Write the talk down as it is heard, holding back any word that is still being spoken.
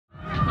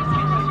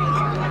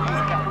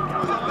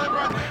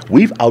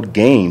we've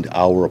outgained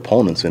our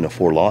opponents in the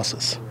 4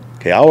 losses.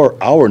 Okay,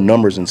 our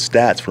numbers and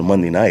stats for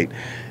Monday night,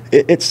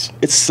 it's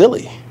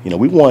silly. You know,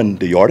 we won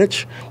the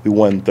yardage, we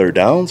won third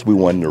downs, we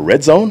won the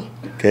red zone.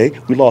 Okay,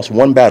 we lost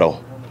one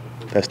battle.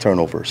 That's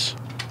turnovers,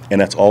 and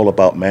that's all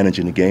about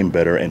managing the game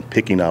better and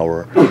picking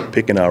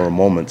our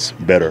moments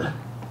better.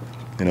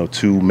 You know,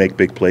 to make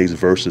big plays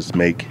versus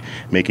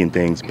making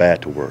things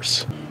bad to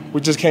worse.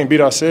 We just can't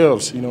beat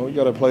ourselves. You know,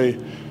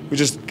 we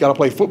just gotta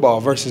play football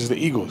versus the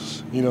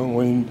Eagles. You know,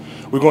 when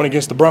we're going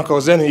against the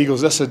Broncos and the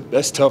Eagles,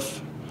 that's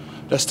tough.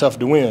 That's tough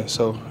to win.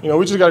 So, you know,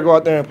 we just gotta go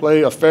out there and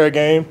play a fair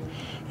game.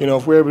 You know,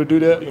 if we're able to do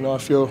that, you know, I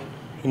feel,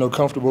 you know,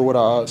 comfortable with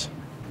our odds.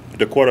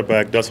 The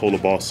quarterback does hold the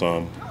ball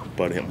some,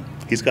 but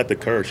he's got the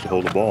courage to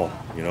hold the ball,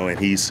 you know, and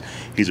he's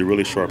a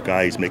really sharp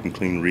guy. He's making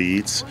clean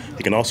reads.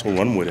 He can also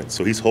run with it.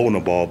 So he's holding the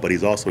ball, but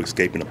he's also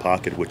escaping the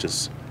pocket, which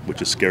is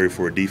scary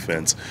for a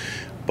defense.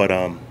 But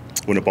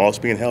when the ball's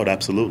being held,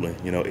 absolutely,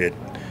 you know,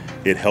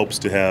 it helps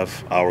to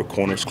have our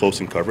corners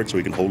close in coverage so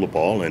he can hold the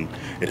ball, and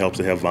it helps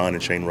to have Von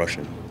and Shane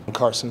rushing.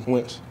 Carson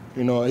Wentz,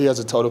 you know, he has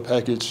a total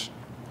package,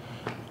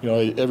 you know,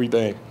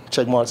 everything,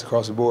 check marks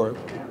across the board.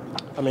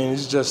 I mean,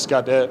 he's just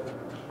got that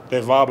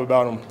vibe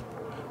about him.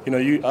 You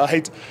know,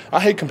 I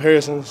hate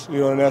comparisons, you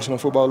know, in the National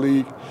Football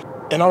League,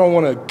 and I don't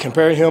want to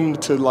compare him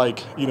to,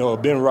 like, you know,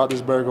 Ben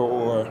Roethlisberger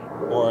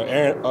or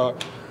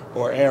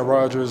Aaron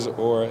Rodgers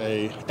or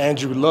a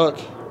Andrew Luck,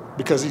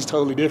 because he's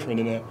totally different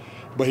than that.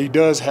 But he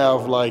does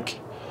have, like,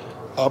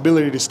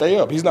 ability to stay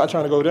up. He's not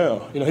trying to go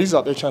down. You know, he's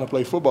out there trying to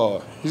play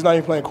football. He's not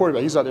even playing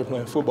quarterback. He's out there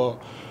playing football.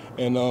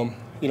 And,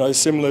 you know, it's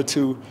similar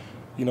to,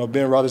 you know,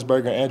 Ben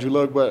Roethlisberger and Andrew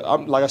Luck.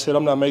 But like I said,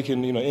 I'm not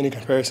making, you know, any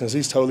comparisons.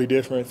 He's totally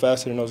different,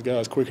 faster than those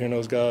guys, quicker than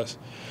those guys.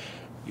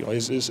 You know,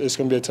 it's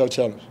going to be a tough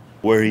challenge.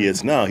 Where he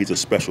is now, he's a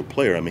special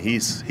player. I mean,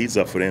 he's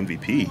up for the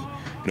MVP,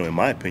 you know, in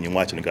my opinion,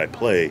 watching the guy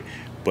play.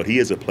 But he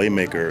is a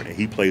playmaker, and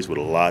he plays with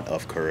a lot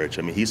of courage.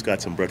 I mean, he's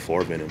got some Brett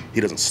Favre in him.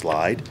 He doesn't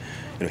slide.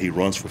 You know, he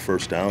runs for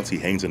first downs. He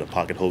hangs in the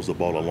pocket, holds the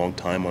ball a long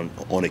time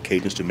on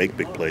occasions to make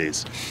big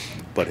plays.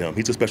 But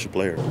he's a special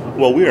player.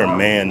 Well, we are a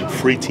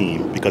man-free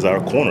team because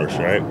our corners,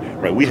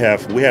 right? We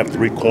have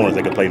 3 corners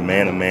that can play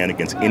man-to-man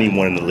against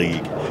anyone in the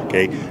league.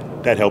 Okay,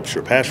 that helps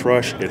your pass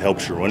rush. It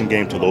helps your run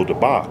game to load the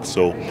box.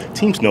 So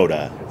teams know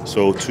that.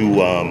 So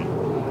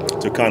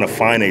to kind of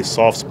find a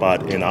soft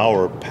spot in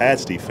our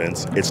pass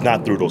defense, it's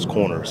not through those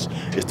corners.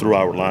 It's through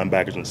our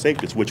linebackers and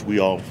safeties, which we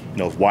all, you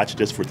know, watched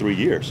this for 3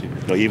 years, you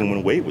know, even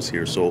when Wade was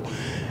here. So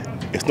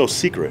it's no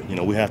secret. You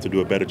know, we have to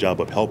do a better job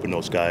of helping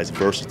those guys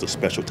versus the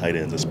special tight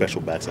ends, the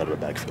special backs out of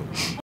the backfield.